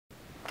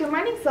Good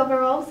morning,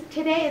 Silver Wolves.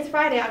 Today is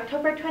Friday,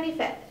 October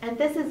 25th, and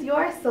this is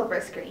your Silver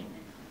Screen.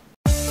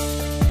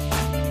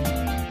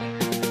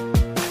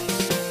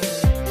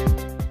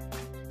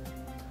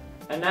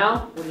 And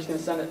now, we're just going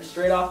to send it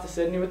straight off to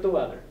Sydney with the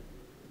weather.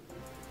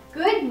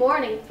 Good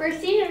morning. For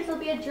seniors, there'll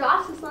be a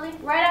Johnson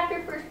Swimming right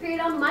after first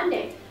period on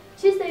Monday.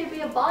 Tuesday will be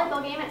a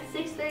volleyball game at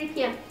 6:30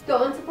 p.m.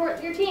 Go and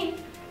support your team.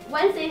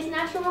 Wednesday is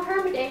National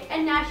Hermit Day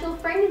and National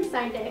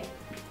Frankenstein Day.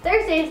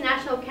 Thursday is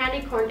National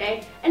Candy Corn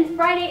Day, and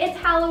Friday it's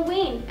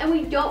Halloween, and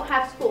we don't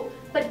have school.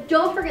 But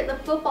don't forget the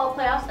football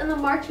playoffs and the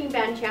marching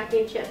band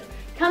championships.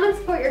 Come and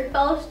support your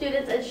fellow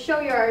students and show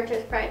your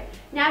artist pride.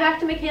 Now back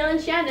to Michaela and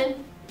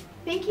Shandon.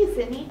 Thank you,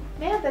 Sydney.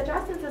 Man, the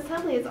Drawson's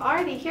Assembly is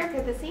already here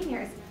for the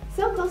seniors.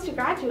 So close to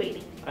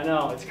graduating. I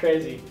know, it's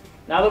crazy.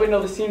 Now that we know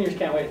the seniors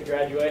can't wait to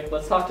graduate,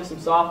 let's talk to some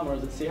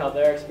sophomores and see how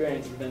their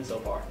experience has been so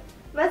far.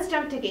 Let's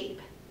jump to Gabe.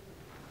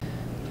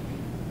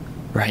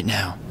 Right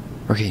now,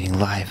 we're getting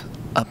live,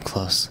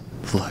 up-close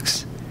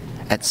looks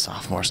at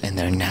sophomores in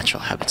their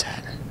natural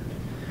habitat.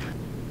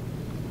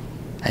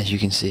 As you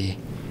can see,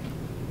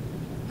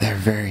 they're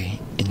very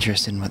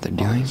interested in what they're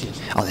doing.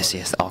 Oh, they see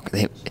us.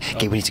 Okay,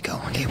 we need to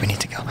go. Okay, we need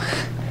to go.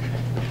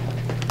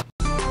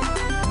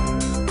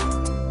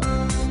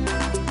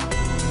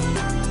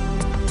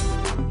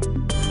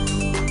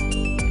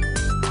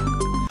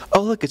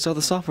 Oh, look, it's all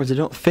the sophomores that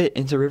don't fit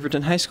into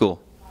Riverton High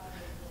School.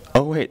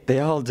 Oh, wait, they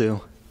all do.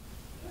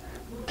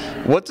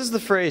 What does the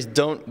phrase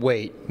 "don't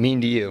wait"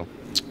 mean to you?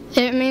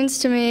 It means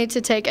to me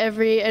to take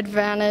every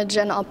advantage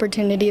and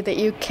opportunity that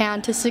you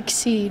can to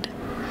succeed.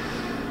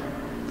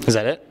 Is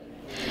that it?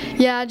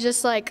 Yeah,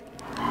 just like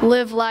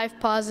live life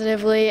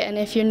positively, and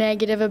if you're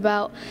negative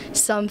about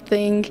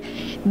something,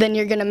 then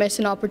you're gonna miss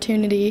an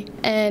opportunity.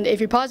 And if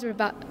you're positive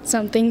about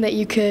something, that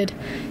you could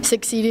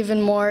succeed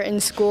even more in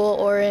school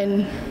or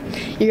in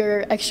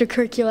your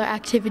extracurricular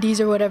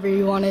activities or whatever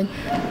you want to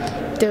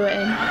do it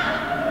in.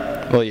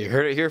 Well, you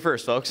heard it here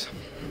first, folks.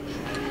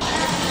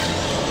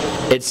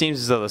 It seems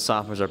as though the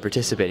sophomores are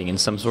participating in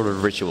some sort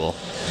of ritual.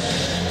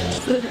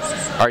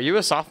 Are you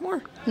a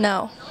sophomore?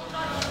 No.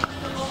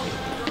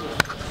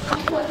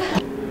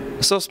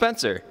 So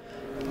Spencer,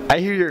 I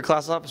hear you're a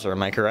class officer,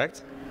 am I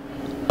correct?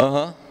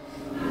 Uh-huh.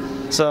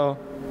 So,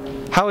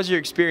 how was your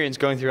experience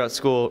going throughout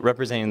school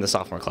representing the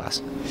sophomore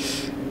class?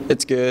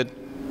 It's good.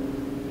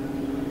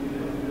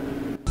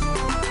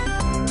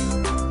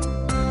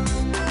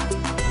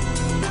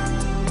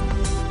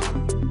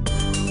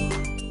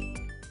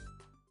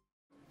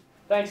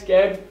 Thanks,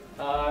 Gabe.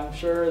 I'm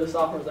sure the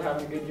sophomores are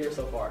having a good year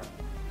so far.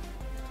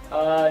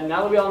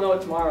 Now that we all know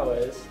what tomorrow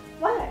is,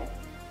 What?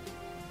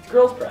 it's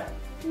girls' pray.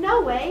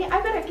 No way.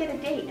 I better get a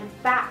date and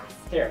fast.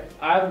 Here,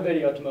 I have a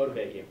video to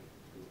motivate you.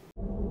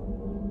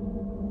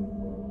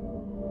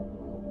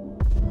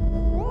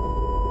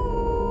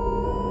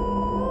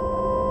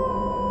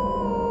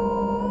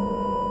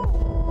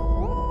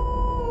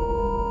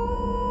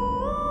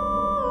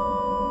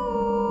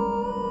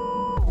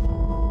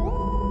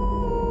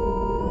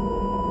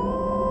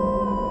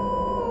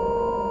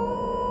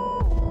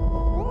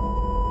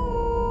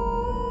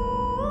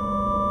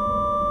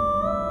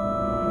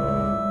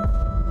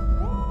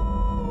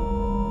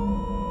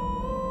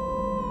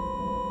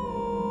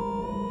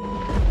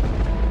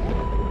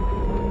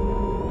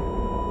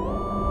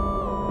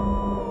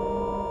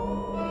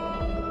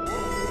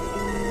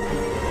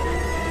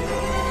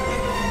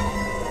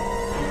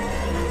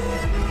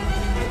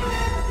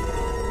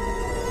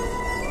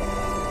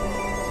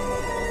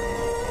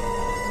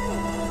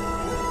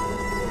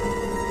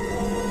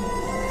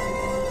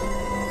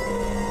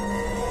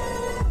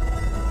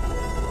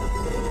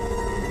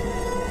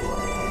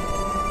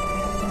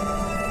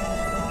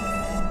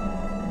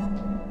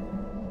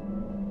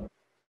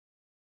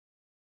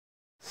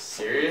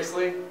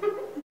 Seriously?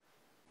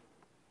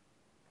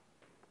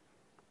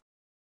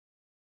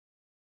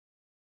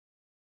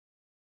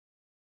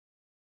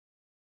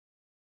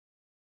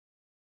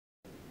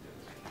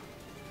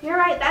 You're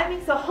right, that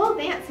makes the whole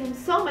dance seem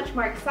so much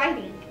more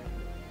exciting.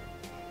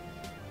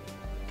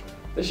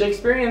 The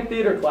Shakespearean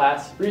theater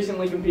class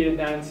recently competed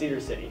down in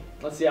Cedar City.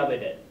 Let's see how they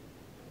did.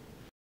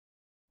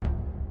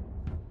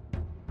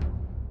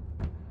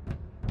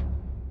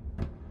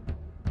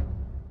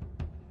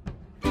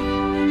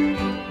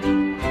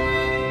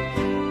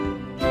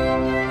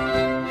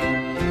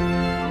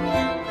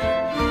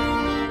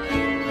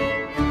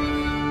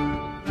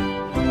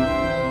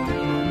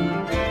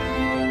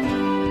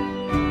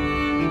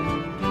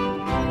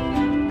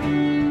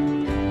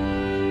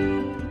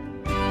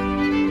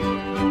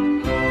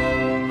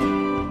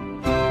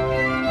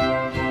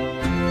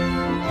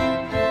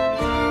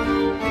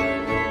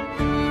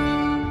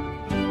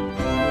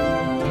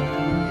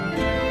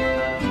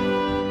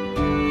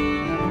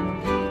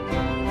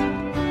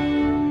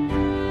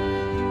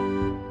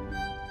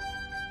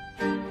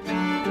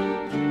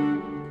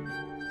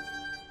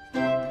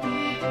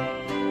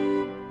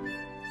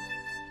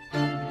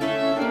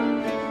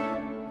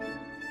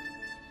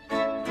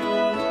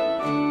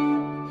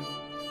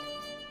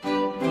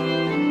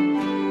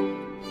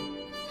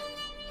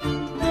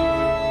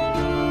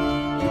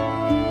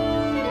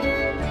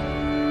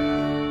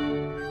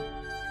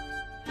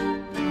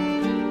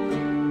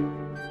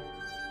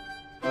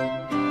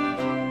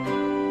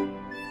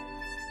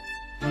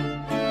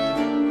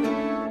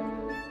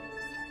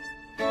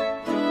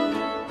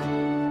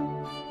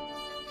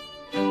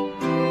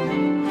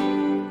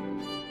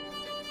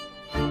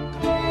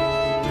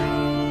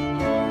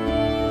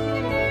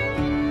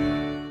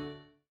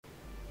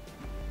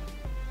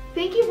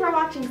 for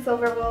watching,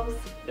 Silver Wolves.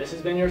 This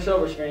has been your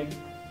Silver Screen.